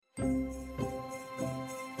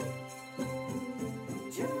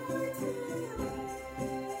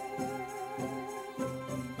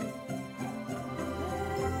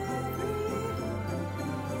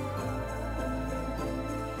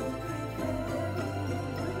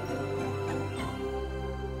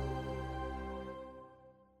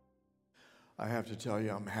I have to tell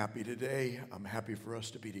you, I'm happy today. I'm happy for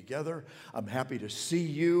us to be together. I'm happy to see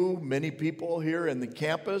you, many people here in the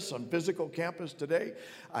campus, on physical campus today.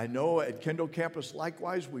 I know at Kendall campus,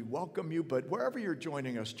 likewise, we welcome you, but wherever you're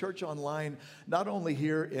joining us, Church Online, not only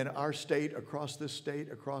here in our state, across this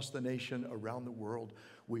state, across the nation, around the world,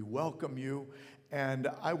 we welcome you. And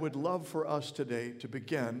I would love for us today to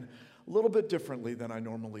begin a little bit differently than I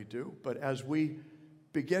normally do, but as we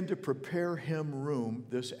begin to prepare Him room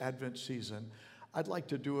this Advent season, I'd like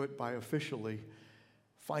to do it by officially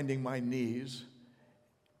finding my knees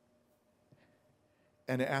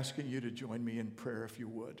and asking you to join me in prayer if you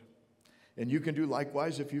would. And you can do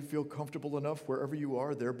likewise if you feel comfortable enough wherever you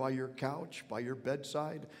are, there by your couch, by your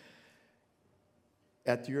bedside,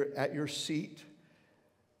 at your seat,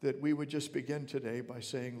 that we would just begin today by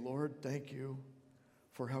saying, Lord, thank you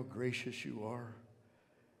for how gracious you are.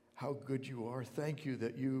 How good you are. Thank you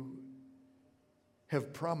that you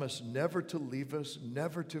have promised never to leave us,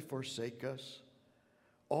 never to forsake us,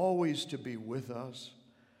 always to be with us.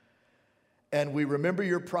 And we remember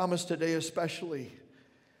your promise today especially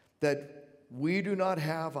that we do not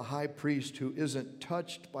have a high priest who isn't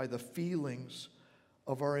touched by the feelings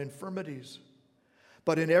of our infirmities,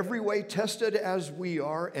 but in every way tested as we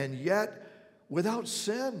are, and yet without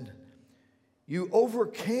sin. You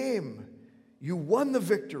overcame. You won the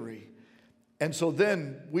victory. And so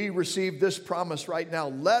then we receive this promise right now.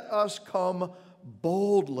 Let us come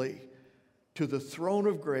boldly to the throne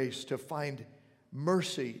of grace to find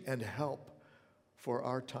mercy and help for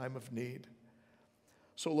our time of need.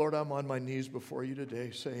 So Lord, I'm on my knees before you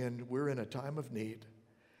today saying we're in a time of need.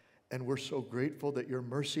 And we're so grateful that your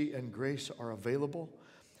mercy and grace are available.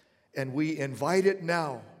 And we invite it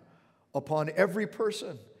now upon every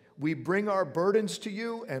person. We bring our burdens to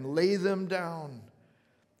you and lay them down.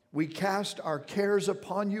 We cast our cares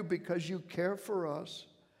upon you because you care for us.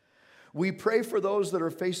 We pray for those that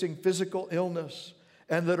are facing physical illness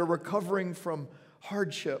and that are recovering from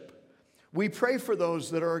hardship. We pray for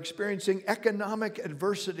those that are experiencing economic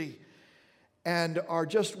adversity and are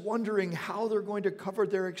just wondering how they're going to cover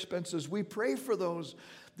their expenses. We pray for those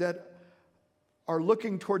that are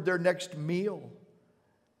looking toward their next meal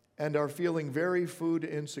and are feeling very food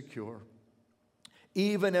insecure.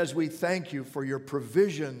 Even as we thank you for your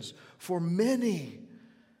provisions for many,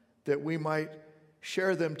 that we might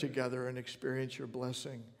share them together and experience your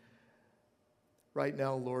blessing. Right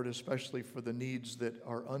now, Lord, especially for the needs that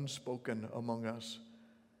are unspoken among us.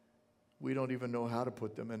 We don't even know how to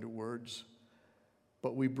put them into words,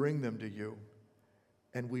 but we bring them to you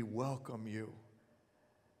and we welcome you.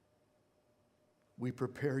 We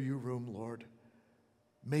prepare you room, Lord.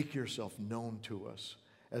 Make yourself known to us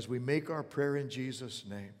as we make our prayer in Jesus'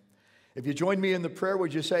 name. If you join me in the prayer,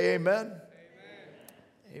 would you say amen?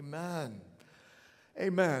 Amen. Amen.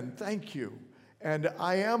 Amen. Thank you. And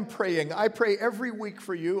I am praying. I pray every week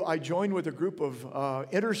for you. I join with a group of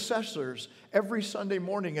intercessors every Sunday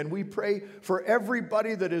morning, and we pray for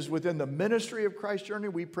everybody that is within the ministry of Christ Journey.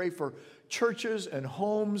 We pray for churches and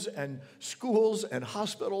homes and schools and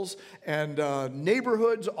hospitals and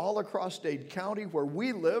neighborhoods all across Dade County where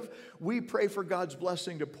we live. We pray for God's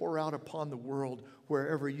blessing to pour out upon the world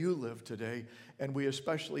wherever you live today. And we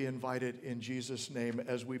especially invite it in Jesus' name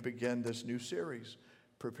as we begin this new series,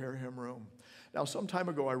 Prepare Him Room. Now, some time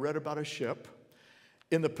ago, I read about a ship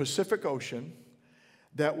in the Pacific Ocean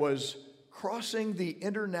that was crossing the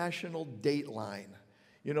international date line.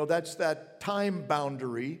 You know, that's that time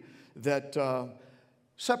boundary that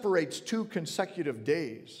separates two consecutive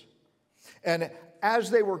days. And as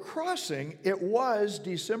they were crossing, it was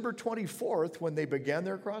December 24th when they began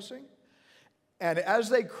their crossing. And as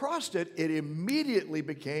they crossed it, it immediately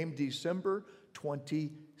became December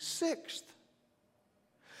 26th.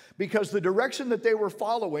 Because the direction that they were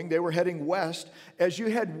following, they were heading west. As you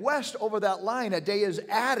head west over that line, a day is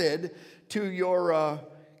added to your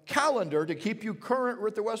calendar to keep you current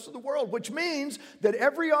with the rest of the world, which means that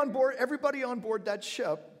everybody on board that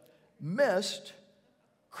ship missed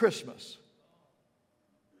Christmas.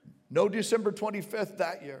 No December 25th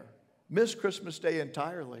that year. Missed Christmas Day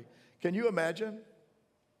entirely. Can you imagine?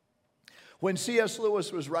 When C.S.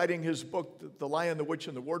 Lewis was writing his book, The Lion, the Witch,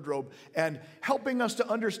 and the Wardrobe, and helping us to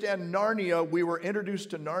understand Narnia, we were introduced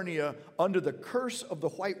to Narnia under the curse of the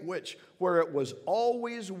White Witch, where it was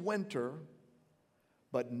always winter,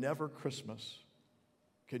 but never Christmas.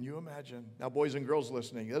 Can you imagine? Now, boys and girls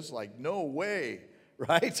listening, it's like, no way,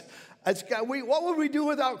 right? What would we do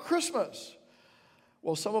without Christmas?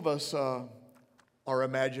 Well, some of us are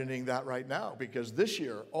imagining that right now, because this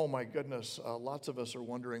year, oh my goodness, lots of us are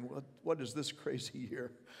wondering, what is this crazy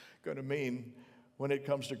year going to mean when it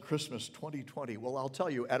comes to Christmas 2020? Well, I'll tell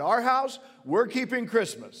you, at our house, we're keeping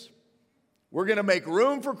Christmas. We're going to make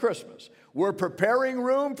room for Christmas. We're preparing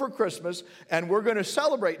room for Christmas, and we're going to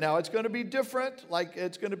celebrate now. It's going to be different.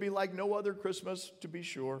 It's going to be like no other Christmas, to be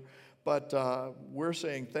sure. But we're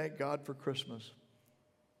saying, thank God for Christmas.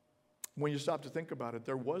 When you stop to think about it,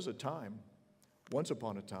 there was a time, once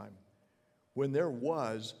upon a time, when there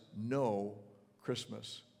was no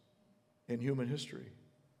Christmas in human history.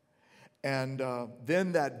 And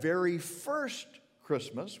then that very first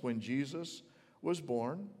Christmas, when Jesus was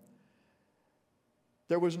born,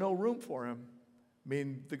 there was no room for him. I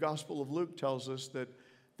mean, the Gospel of Luke tells us that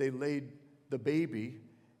they laid the baby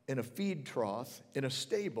in a feed trough in a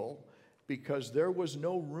stable because there was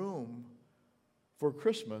no room for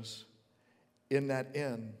Christmas in that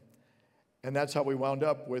inn. And that's how we wound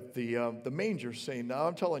up with the manger scene. Now,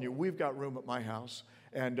 I'm telling you, we've got room at my house,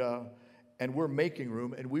 and we're making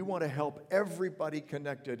room, and we want to help everybody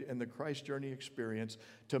connected in the Christ Journey experience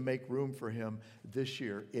to make room for him this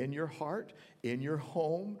year. In your heart, in your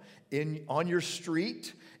home, on your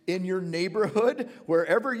street, in your neighborhood,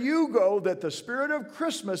 wherever you go, that the spirit of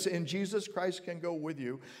Christmas in Jesus Christ can go with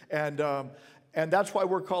you. And that's why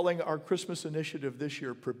we're calling our Christmas initiative this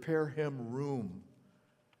year, Prepare Him Room.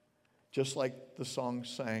 Just like the song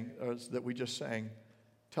that we just sang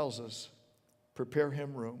tells us, prepare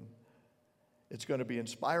him room. It's going to be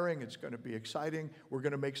inspiring. It's going to be exciting. We're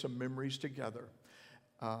going to make some memories together.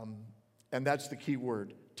 And that's the key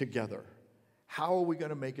word, together. How are we going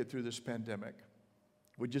to make it through this pandemic?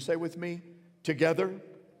 Would you say with me, together?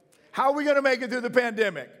 How are we going to make it through the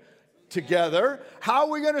pandemic? Together. How are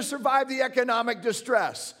we going to survive the economic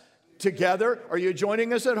distress? Together. Are you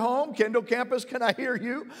joining us at home? Kendall Campus, can I hear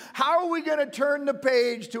you? How are we going to turn the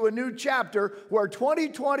page to a new chapter where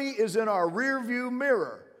 2020 is in our rearview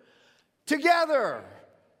mirror? Together.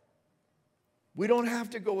 We don't have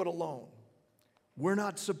to go it alone. We're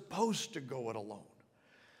not supposed to go it alone.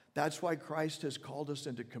 That's why Christ has called us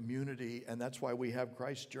into community, and that's why we have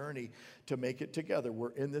Christ's journey to make it together.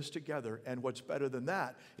 We're in this together, and what's better than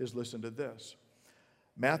that is listen to this.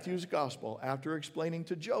 Matthew's gospel, after explaining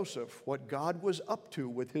to Joseph what God was up to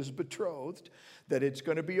with his betrothed, that it's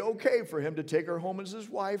going to be okay for him to take her home as his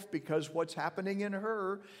wife because what's happening in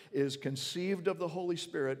her is conceived of the Holy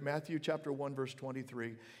Spirit. Matthew chapter 1, verse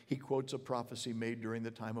 23, he quotes a prophecy made during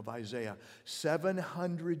the time of Isaiah,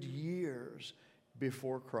 700 years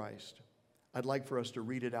before Christ. I'd like for us to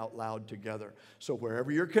read it out loud together. So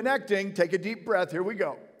wherever you're connecting, take a deep breath. Here we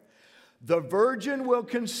go. The virgin will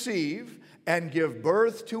conceive and give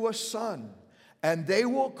birth to a son, and they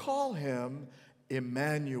will call him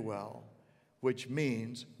Emmanuel, which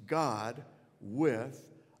means God with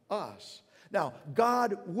us. Now,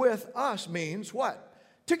 God with us means what?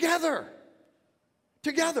 Together.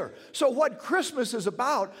 Together. So what Christmas is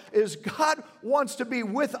about is God wants to be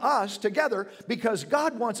with us together because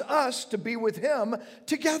God wants us to be with him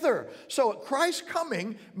together. So Christ's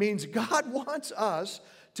coming means God wants us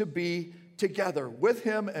to be together with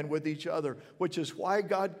him and with each other, which is why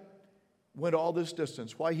God went all this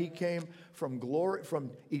distance, why he came from glory, from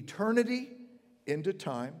eternity into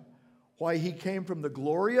time, why he came from the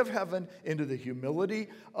glory of heaven into the humility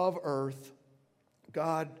of earth.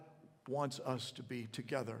 God wants us to be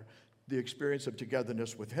together. The experience of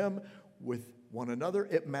togetherness with him, with one another,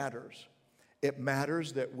 it matters. It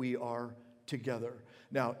matters that we are together.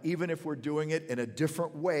 Now, even if we're doing it in a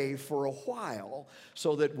different way for a while,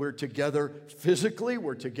 so that we're together physically,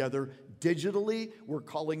 we're together digitally, we're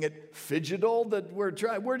calling it phygital, that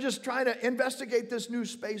we're just trying to investigate this new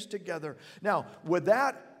space together. Now, with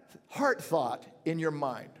that heart thought in your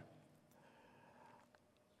mind,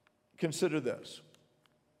 consider this,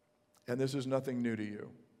 and this is nothing new to you.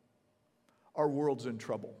 Our world's in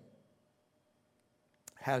trouble,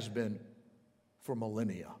 has been for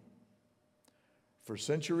millennia. For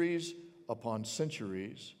centuries upon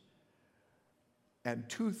centuries, and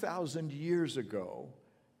 2,000 years ago,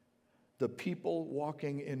 the people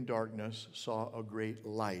walking in darkness saw a great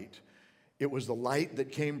light. It was the light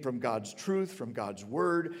that came from God's truth, from God's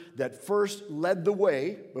word, that first led the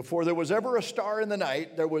way. Before there was ever a star in the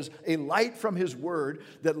night, there was a light from his word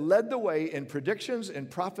that led the way in predictions and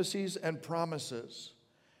prophecies and promises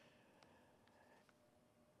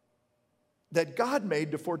that God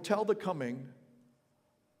made to foretell the coming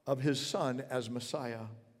of his son as Messiah.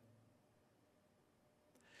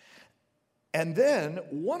 And then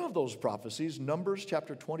one of those prophecies, Numbers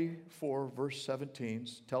chapter 24, verse 17,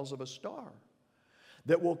 tells of a star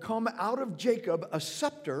that will come out of Jacob a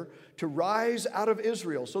scepter to rise out of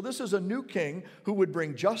Israel. So this is a new king who would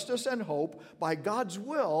bring justice and hope by God's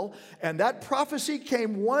will. And that prophecy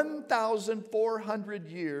came 1,400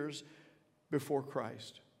 years before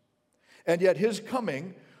Christ. And yet his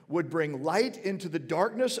coming would bring light into the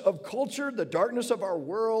darkness of culture, the darkness of our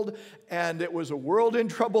world. And it was a world in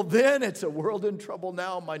trouble then. It's a world in trouble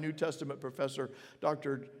now. My New Testament professor,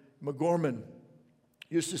 Dr. McGorman,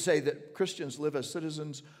 used to say that Christians live as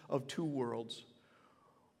citizens of two worlds.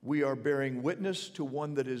 We are bearing witness to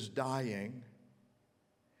one that is dying,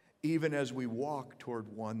 even as we walk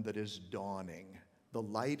toward one that is dawning. The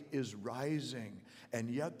light is rising, and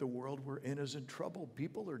yet the world we're in is in trouble.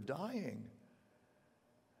 People are dying.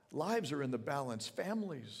 Lives are in the balance.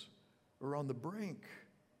 Families are on the brink.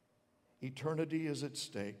 Eternity is at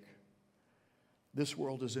stake. This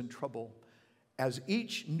world is in trouble. As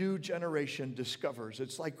each new generation discovers,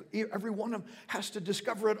 it's like every one of them has to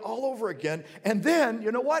discover it all over again. And then,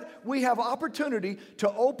 you know what? We have opportunity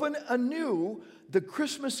to open anew the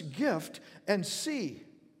Christmas gift and see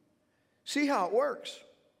how it works.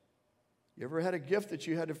 You ever had a gift that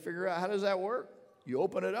you had to figure out, how does that work? You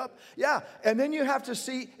open it up. Yeah, and then you have to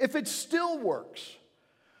see if it still works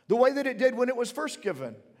the way that it did when it was first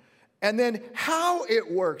given. And then how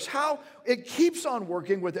it works, how it keeps on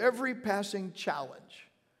working with every passing challenge.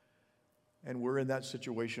 And we're in that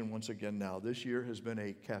situation once again now. This year has been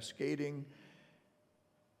a cascading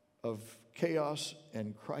of chaos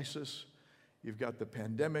and crisis. You've got the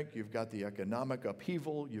pandemic, you've got the economic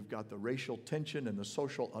upheaval, you've got the racial tension and the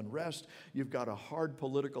social unrest, you've got a hard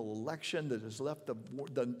political election that has left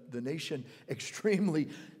the nation extremely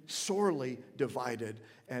sorely divided,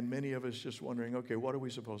 and many of us just wondering, okay, what are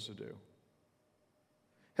we supposed to do?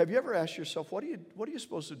 Have you ever asked yourself, what are you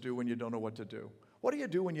supposed to do when you don't know what to do? What do you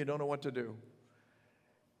do when you don't know what to do?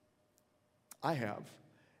 I have,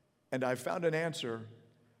 and I've found an answer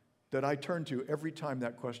that I turn to every time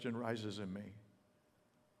that question rises in me.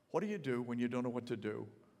 What do you do when you don't know what to do?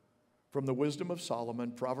 From the Wisdom of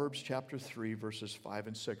Solomon, Proverbs chapter 3, verses 5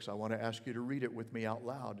 and 6. I want to ask you to read it with me out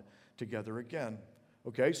loud together again.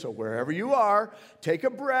 Okay, so wherever you are, take a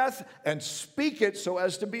breath and speak it so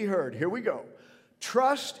as to be heard. Here we go.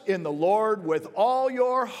 Trust in the Lord with all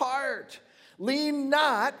your heart. Lean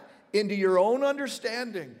not into your own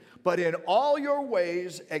understanding, but in all your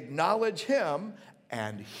ways acknowledge him,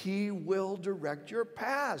 and he will direct your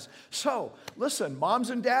paths. So, listen, moms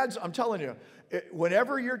and dads, I'm telling you,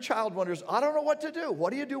 whenever your child wonders, I don't know what to do.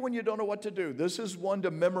 What do you do when you don't know what to do? This is one to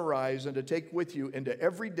memorize and to take with you into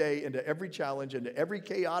every day, into every challenge, into every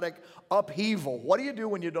chaotic upheaval. What do you do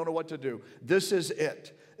when you don't know what to do? This is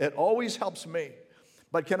it. It always helps me.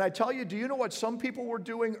 But can I tell you, do you know what some people were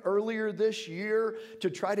doing earlier this year to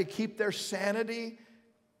try to keep their sanity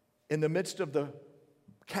in the midst of the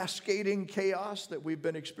cascading chaos that we've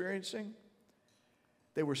been experiencing?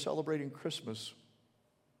 They were celebrating Christmas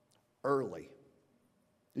early.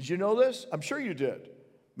 Did you know this? I'm sure you did.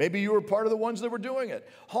 Maybe you were part of the ones that were doing it.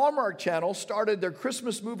 Hallmark Channel started their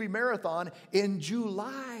Christmas movie marathon in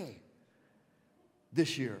July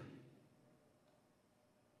this year.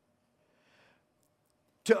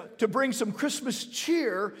 To bring some Christmas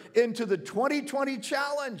cheer into the 2020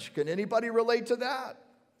 challenge. Can anybody relate to that?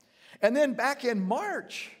 And then back in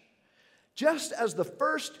March, just as the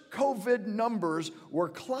first COVID numbers were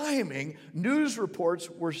climbing, news reports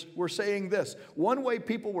were saying this. One way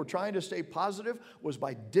people were trying to stay positive was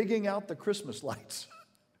by digging out the Christmas lights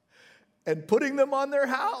and putting them on their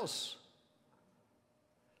house.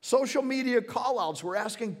 Social media call-outs were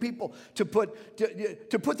asking people to put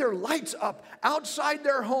their lights up outside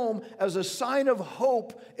their home as a sign of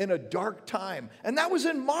hope in a dark time. And that was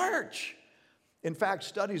in March. In fact,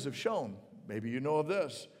 studies have shown, maybe you know of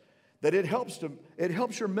this, that it helps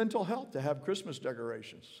your mental health to have Christmas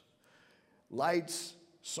decorations. Lights,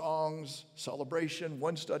 songs, celebration.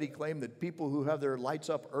 One study claimed that people who have their lights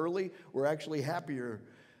up early were actually happier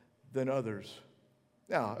than others.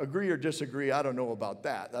 Now, agree or disagree, I don't know about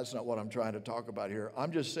that. That's not what I'm trying to talk about here.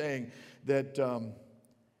 I'm just saying that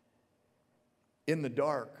in the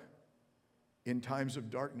dark, in times of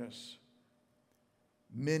darkness,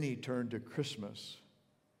 many turn to Christmas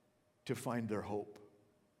to find their hope.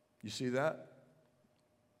 You see that?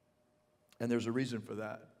 And there's a reason for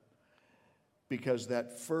that. Because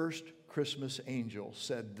that first Christmas angel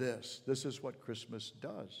said this. This is what Christmas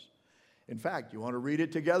does. In fact, you want to read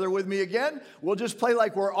it together with me again? We'll just play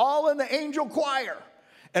like we're all in the angel choir.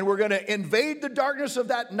 And we're going to invade the darkness of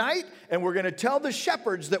that night, and we're going to tell the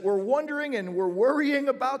shepherds that we're wondering and we're worrying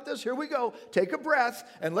about this. Here we go. Take a breath,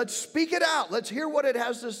 and let's speak it out. Let's hear what it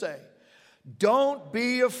has to say. Don't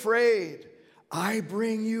be afraid. I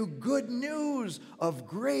bring you good news of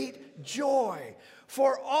great joy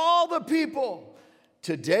for all the people.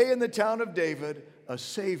 Today in the town of David, a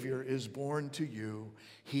Savior is born to you.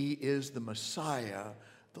 He is the Messiah,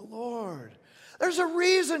 the Lord. There's a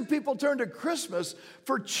reason people turn to Christmas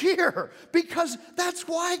for cheer, because that's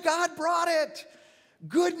why God brought it.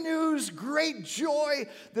 Good news, great joy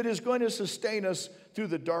that is going to sustain us through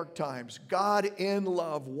the dark times. God in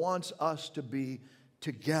love wants us to be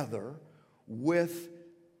together with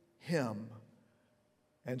Him.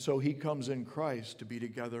 And so He comes in Christ to be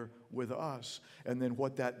together with us. And then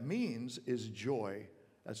what that means is joy.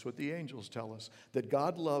 That's what the angels tell us. That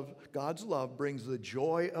God's love brings the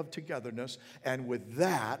joy of togetherness, and with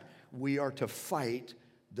that, we are to fight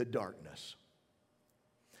the darkness.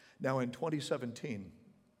 Now, in 2017,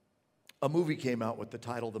 a movie came out with the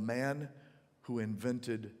title, The Man Who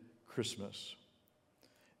Invented Christmas.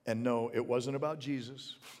 And no, it wasn't about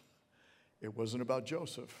Jesus. It wasn't about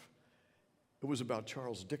Joseph. It was about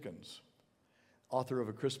Charles Dickens, author of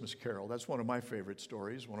A Christmas Carol. That's one of my favorite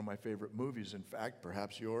stories, one of my favorite movies, in fact,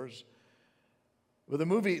 perhaps yours. But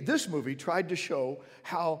this movie tried to show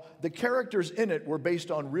how the characters in it were based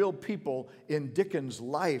on real people in Dickens'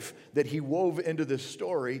 life that he wove into this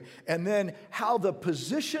story, and then how the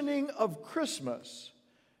positioning of Christmas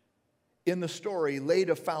in the story laid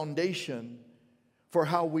a foundation for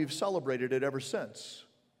how we've celebrated it ever since,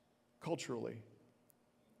 culturally.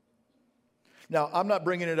 Now, I'm not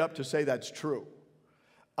bringing it up to say that's true.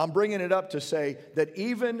 I'm bringing it up to say that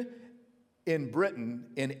even in Britain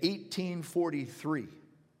in 1843,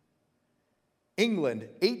 England,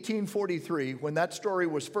 1843, when that story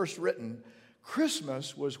was first written,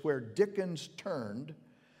 Christmas was where Dickens turned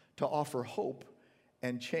to offer hope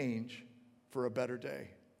and change for a better day.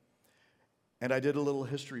 And I did a little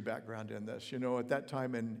history background in this. You know, at that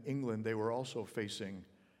time in England, they were also facing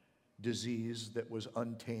disease that was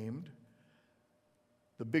untamed.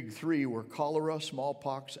 The big three were cholera,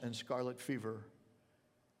 smallpox, and scarlet fever.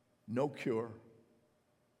 No cure,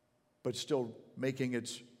 but still making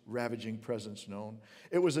its ravaging presence known.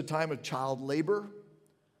 It was a time of child labor,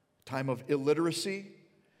 time of illiteracy.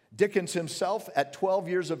 Dickens himself, at 12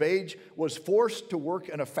 years of age, was forced to work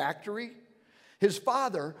in a factory. His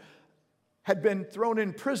father had been thrown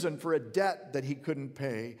in prison for a debt that he couldn't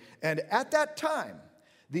pay. And at that time,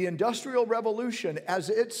 the Industrial Revolution, as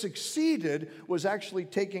it succeeded, was actually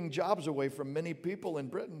taking jobs away from many people in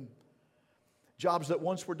Britain. Jobs that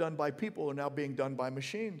once were done by people are now being done by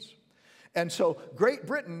machines. And so Great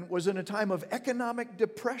Britain was in a time of economic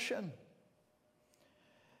depression.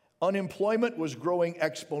 Unemployment was growing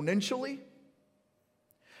exponentially.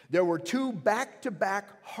 There were 2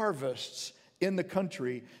 back-to-back harvests in the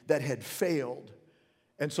country that had failed.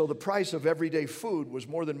 And so the price of everyday food was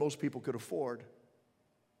more than most people could afford.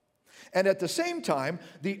 And at the same time,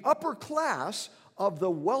 the upper class of the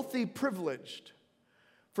wealthy privileged,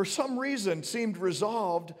 for some reason, seemed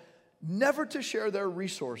resolved never to share their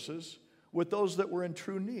resources with those that were in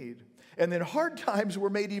true need. And then hard times were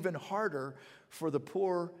made even harder for the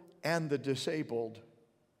poor and the disabled,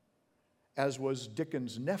 as was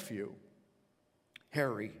Dickens' nephew,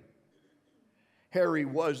 Harry. Harry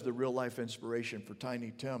was the real-life inspiration for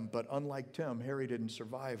Tiny Tim, but unlike Tim, Harry didn't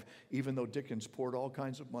survive. Even though Dickens poured all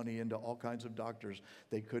kinds of money into all kinds of doctors,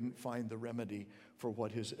 they couldn't find the remedy for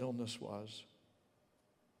what his illness was.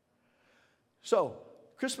 So,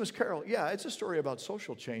 Christmas Carol, yeah, it's a story about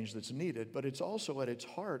social change that's needed, but it's also at its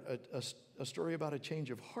heart a story about a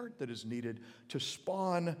change of heart that is needed to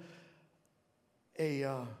spawn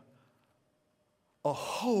a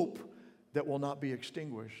hope that will not be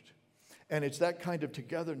extinguished. And it's that kind of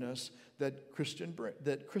togetherness that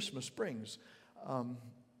Christmas brings.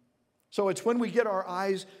 So it's when we get our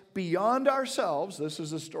eyes beyond ourselves, this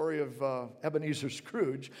is the story of Ebenezer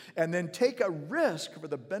Scrooge, and then take a risk for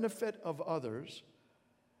the benefit of others,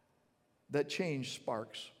 that change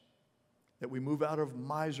sparks, that we move out of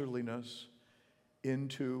miserliness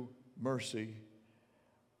into mercy,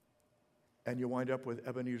 and you wind up with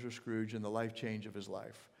Ebenezer Scrooge and the life change of his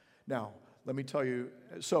life. Now, let me tell you,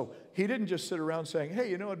 so he didn't just sit around saying, hey,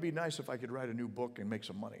 you know, it'd be nice if I could write a new book and make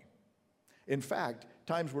some money. In fact,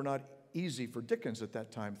 times were not easy for Dickens at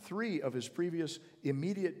that time. 3 of his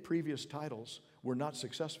immediate previous titles were not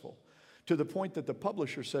successful, to the point that the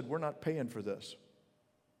publisher said, we're not paying for this.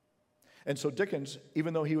 And so Dickens,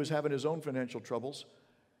 even though he was having his own financial troubles,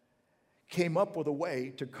 came up with a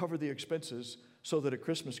way to cover the expenses so that A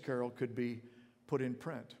Christmas Carol could be put in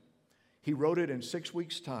print. He wrote it in 6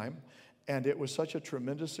 weeks' time, and it was such a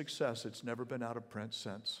tremendous success, it's never been out of print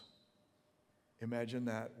since. Imagine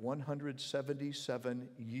that, 177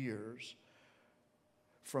 years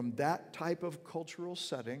from that type of cultural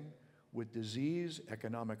setting with disease,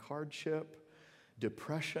 economic hardship,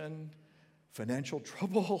 depression, financial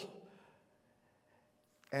trouble.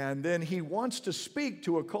 And then he wants to speak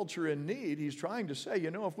to a culture in need. He's trying to say,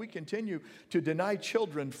 if we continue to deny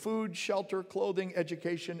children food, shelter, clothing,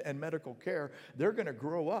 education, and medical care, they're going to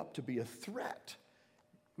grow up to be a threat.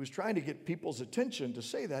 He was trying to get people's attention to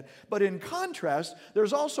say that. But in contrast,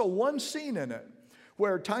 there's also one scene in it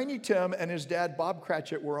where Tiny Tim and his dad, Bob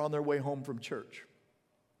Cratchit, were on their way home from church.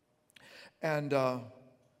 And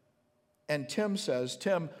Tim says,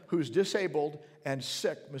 Tim, who's disabled and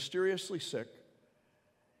sick, mysteriously sick,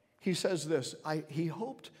 he says this, he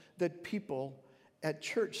hoped that people at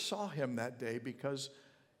church saw him that day because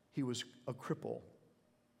he was a cripple.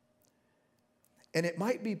 And it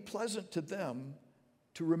might be pleasant to them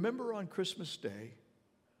to remember on Christmas Day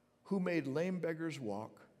who made lame beggars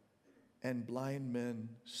walk and blind men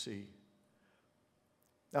see.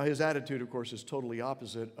 Now, his attitude, of course, is totally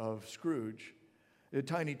opposite of Scrooge.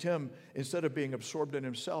 Tiny Tim, instead of being absorbed in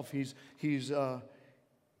himself,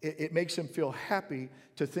 it makes him feel happy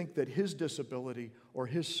to think that his disability or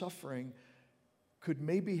his suffering could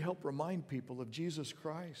maybe help remind people of Jesus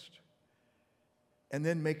Christ and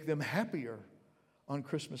then make them happier on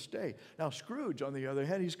Christmas Day. Now, Scrooge, on the other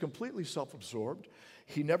hand, he's completely self-absorbed.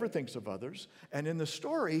 He never thinks of others. And in the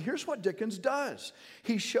story, here's what Dickens does.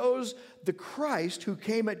 He shows the Christ who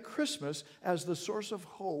came at Christmas as the source of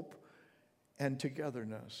hope and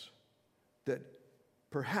togetherness that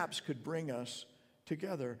perhaps could bring us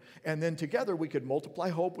together. And then together we could multiply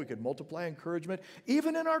hope, we could multiply encouragement,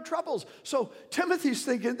 even in our troubles. So Timothy's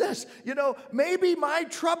thinking this, maybe my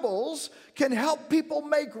troubles can help people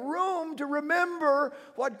make room to remember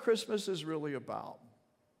what Christmas is really about.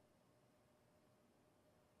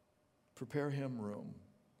 Prepare him room.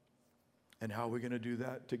 And how are we going to do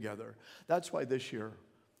that together? That's why this year,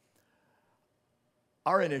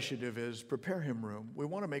 our initiative is prepare him room. We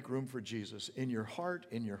want to make room for Jesus in your heart,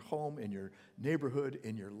 in your home, in your neighborhood,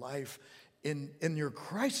 in your life, in your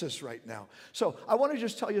crisis right now. So I want to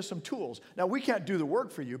just tell you some tools. Now, we can't do the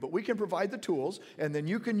work for you, but we can provide the tools, and then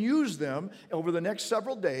you can use them over the next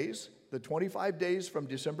several days, the 25 days from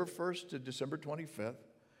December 1st to December 25th,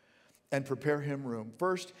 and prepare him room.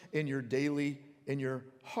 First, in your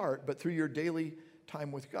heart, but through your daily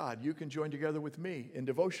time with God. You can join together with me in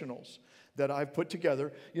devotionals that I've put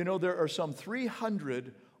together. There are some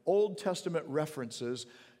 300 Old Testament references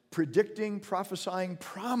predicting, prophesying,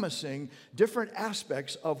 promising different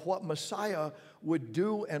aspects of what Messiah would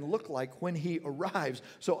do and look like when he arrives.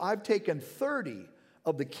 So I've taken 30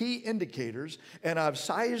 of the key indicators, and I've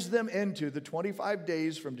sized them into the 25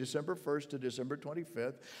 days from December 1st to December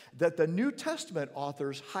 25th that the New Testament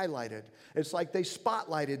authors highlighted. It's like they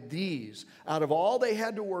spotlighted these. Out of all they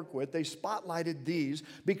had to work with, they spotlighted these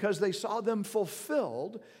because they saw them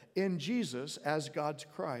fulfilled in Jesus as God's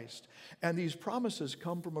Christ. And these promises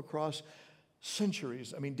come from across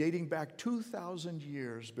centuries, dating back 2,000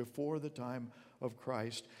 years before the time of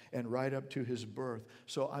Christ and right up to his birth.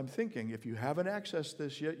 So I'm thinking if you haven't accessed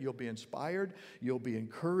this yet, you'll be inspired, you'll be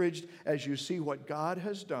encouraged as you see what God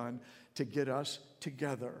has done to get us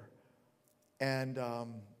together. And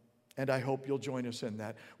I hope you'll join us in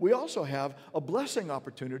that. We also have a blessing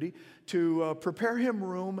opportunity to prepare him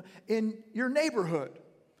room in your neighborhood.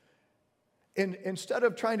 Instead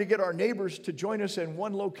of trying to get our neighbors to join us in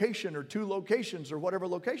one location or two locations or whatever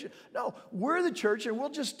location, no, we're the church and we'll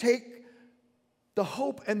just take the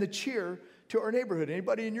hope and the cheer to our neighborhood.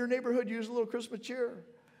 Anybody in your neighborhood use a little Christmas cheer?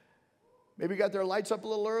 Maybe got their lights up a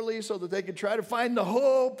little early so that they can try to find the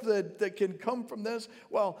hope that can come from this.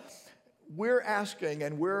 Well, we're asking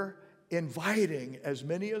and we're inviting as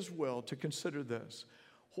many as will to consider this.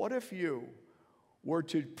 What if you were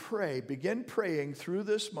to begin praying through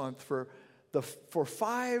this month for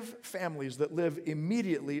 5 families that live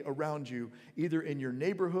immediately around you, either in your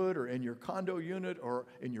neighborhood or in your condo unit or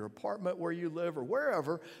in your apartment where you live or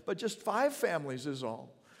wherever, but just 5 families is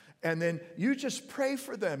all. And then you just pray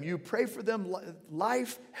for them. You pray for them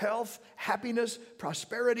life, health, happiness,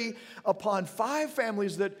 prosperity upon 5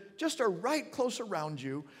 families that just are right close around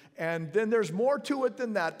you. And then there's more to it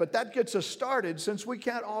than that, but that gets us started. Since we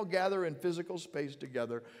can't all gather in physical space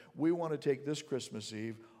together, we want to take this Christmas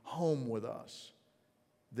Eve home with us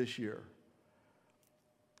this year.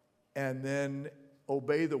 And then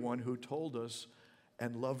obey the one who told us,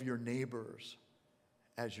 and love your neighbors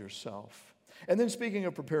as yourself. And then speaking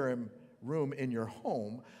of preparing room in your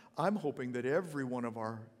home, I'm hoping that every one of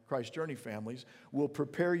our Christ Journey families will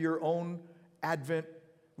prepare your own Advent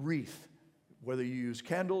wreath. whether you use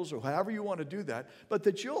candles or however you want to do that, but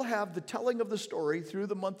that you'll have the telling of the story through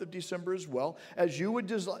the month of December as well, as you would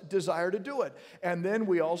desire to do it. And then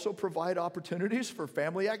we also provide opportunities for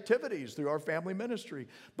family activities through our family ministry.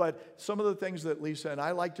 But some of the things that Lisa and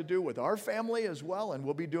I like to do with our family as well, and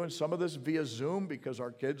we'll be doing some of this via Zoom because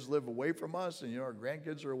our kids live away from us and our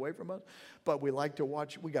grandkids are away from us, but we like to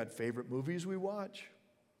watch, we got favorite movies we watch.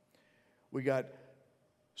 We got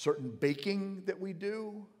certain baking that we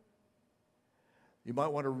do. You might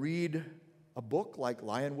want to read a book like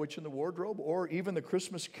Lion, Witch, and the Wardrobe, or even The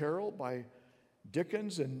Christmas Carol by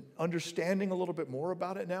Dickens, and understanding a little bit more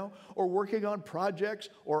about it now, or working on projects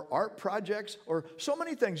or art projects or so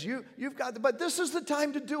many things. You've got, but this is the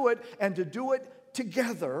time to do it, and to do it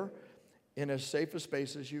together in as safe a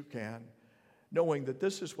space as you can, knowing that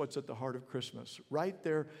this is what's at the heart of Christmas, right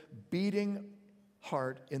there, beating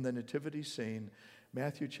heart in the nativity scene.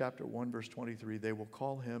 Matthew chapter 1, verse 23, they will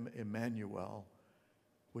call him Emmanuel,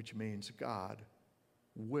 which means God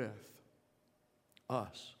with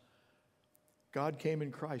us. God came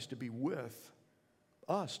in Christ to be with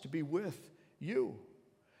us, to be with you.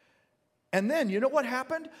 And then, you know what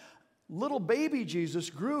happened? Little baby Jesus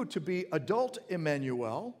grew to be adult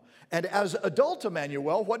Emmanuel. And as adult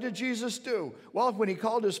Emmanuel, what did Jesus do? Well, when he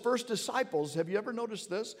called his first disciples, have you ever noticed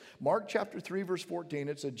this? Mark chapter 3, verse 14,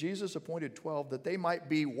 it said, Jesus appointed 12 that they might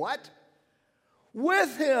be what?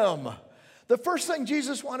 With him. The first thing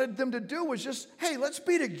Jesus wanted them to do was just, hey, let's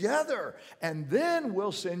be together, and then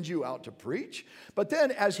we'll send you out to preach. But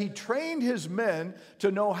then as he trained his men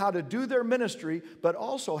to know how to do their ministry, but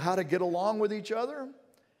also how to get along with each other,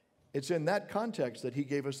 it's in that context that he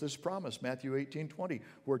gave us this promise, Matthew 18:20,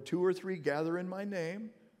 where 2 or 3 gather in my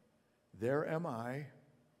name, there am I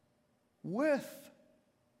with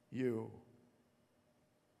you.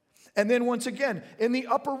 And then once again, in the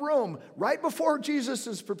upper room, right before Jesus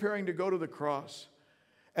is preparing to go to the cross,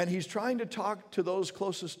 and he's trying to talk to those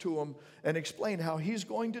closest to him and explain how he's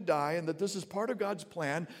going to die and that this is part of God's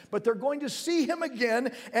plan, but they're going to see him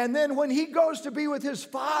again, and then when he goes to be with his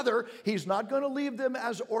Father, he's not going to leave them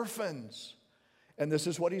as orphans. And this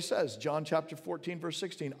is what he says, John chapter 14, verse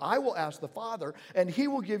 16, I will ask the Father, and he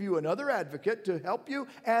will give you another advocate to help you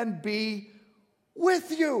and be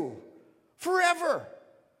with you forever.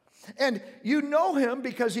 And you know him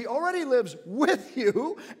because he already lives with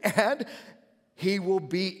you, and he will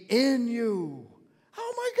be in you.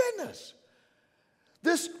 Oh my goodness.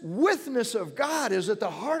 This witness of God is at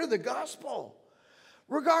the heart of the gospel.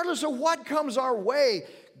 Regardless of what comes our way,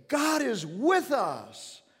 God is with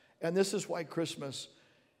us. And this is why Christmas,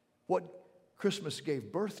 what Christmas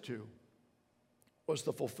gave birth to, was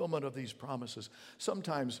the fulfillment of these promises.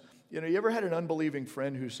 Sometimes, you ever had an unbelieving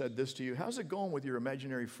friend who said this to you? How's it going with your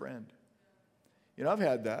imaginary friend? I've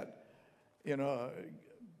had that.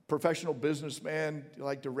 Professional businessman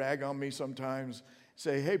like to rag on me sometimes.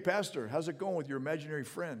 Say, hey, pastor, how's it going with your imaginary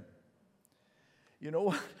friend?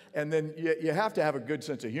 And then you have to have a good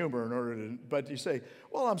sense of humor in order to, but you say,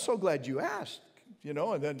 well, I'm so glad you asked,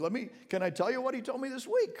 and then can I tell you what he told me this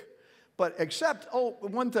week? But except,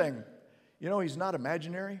 one thing, he's not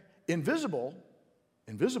imaginary, invisible,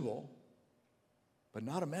 but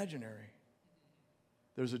not imaginary.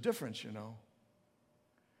 There's a difference,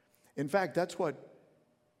 In fact, that's what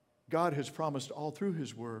God has promised all through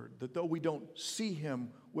his word, that though we don't see him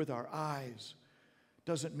with our eyes,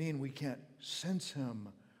 doesn't mean we can't sense him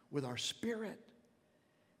with our spirit.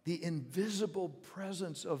 The invisible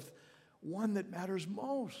presence of one that matters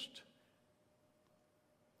most.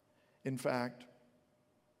 In fact,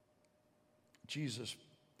 Jesus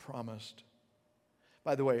promised.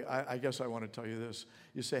 By the way, I guess I want to tell you this.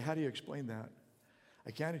 You say, how do you explain that?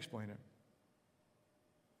 I can't explain it.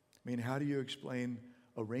 How do you explain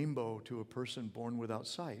a rainbow to a person born without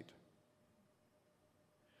sight?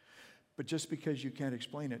 But just because you can't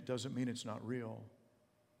explain it doesn't mean it's not real.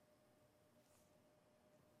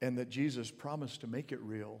 And that Jesus promised to make it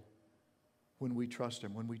real when we trust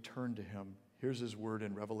him, when we turn to him. Here's his word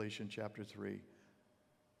in Revelation chapter 3.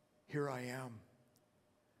 Here I am.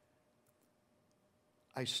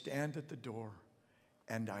 I stand at the door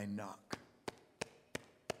and I knock.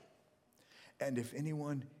 And if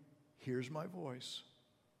anyone hears my voice,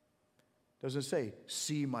 doesn't say,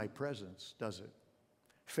 see my presence, does it?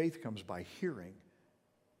 Faith comes by hearing.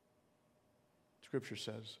 Scripture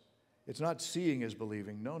says. It's not seeing as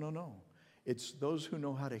believing. No. It's those who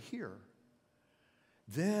know how to hear.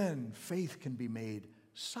 Then faith can be made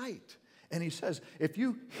sight. And he says, if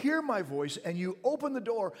you hear my voice and you open the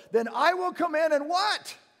door, then I will come in and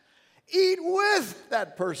what? Eat with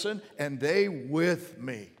that person and they with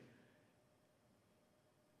me.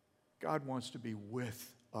 God wants to be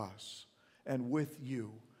with us. and with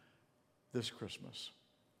you this Christmas.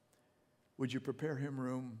 Would you prepare him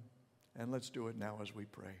room? And let's do it now as we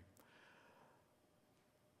pray.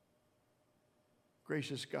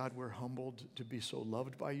 Gracious God, we're humbled to be so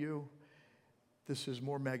loved by you. This is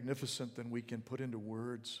more magnificent than we can put into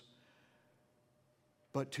words.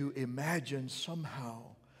 But to imagine somehow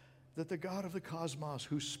that the God of the cosmos,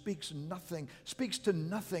 who speaks to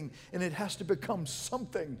nothing, and it has to become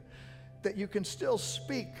something, that you can still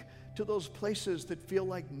speak to those places that feel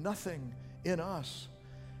like nothing in us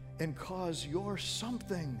and cause your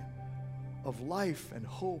something of life and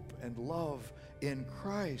hope and love in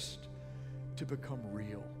Christ to become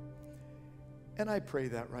real. And I pray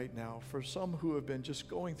that right now for some who have been just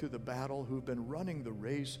going through the battle, who've been running the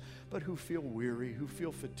race, but who feel weary, who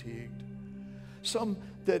feel fatigued. Some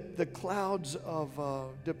that the clouds of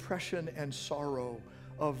depression and sorrow,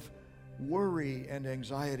 of worry and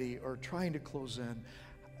anxiety are trying to close in.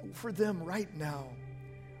 For them right now,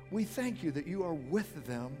 we thank you that you are with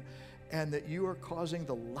them and that you are causing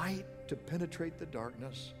the light to penetrate the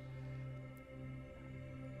darkness.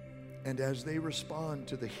 And as they respond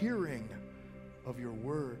to the hearing of your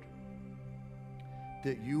word,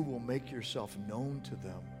 that you will make yourself known to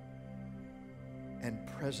them and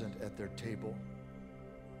present at their table.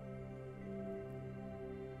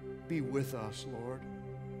 Be with us, Lord.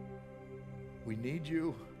 We need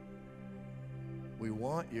you. We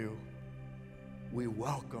want you. We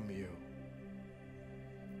welcome you.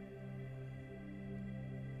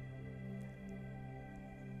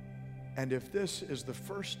 And if this is the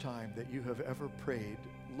first time that you have ever prayed,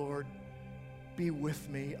 Lord, be with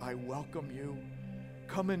me. I welcome you.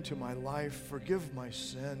 Come into my life. Forgive my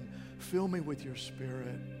sin. Fill me with your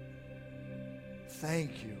Spirit.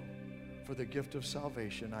 Thank you for the gift of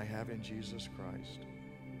salvation I have in Jesus Christ.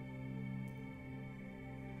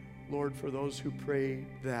 Lord, for those who pray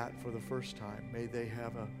that for the first time, may they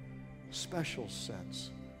have a special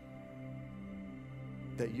sense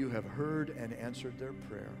that you have heard and answered their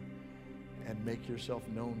prayer, and make yourself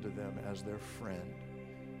known to them as their friend.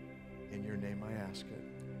 In your name I ask it.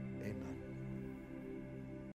 Amen.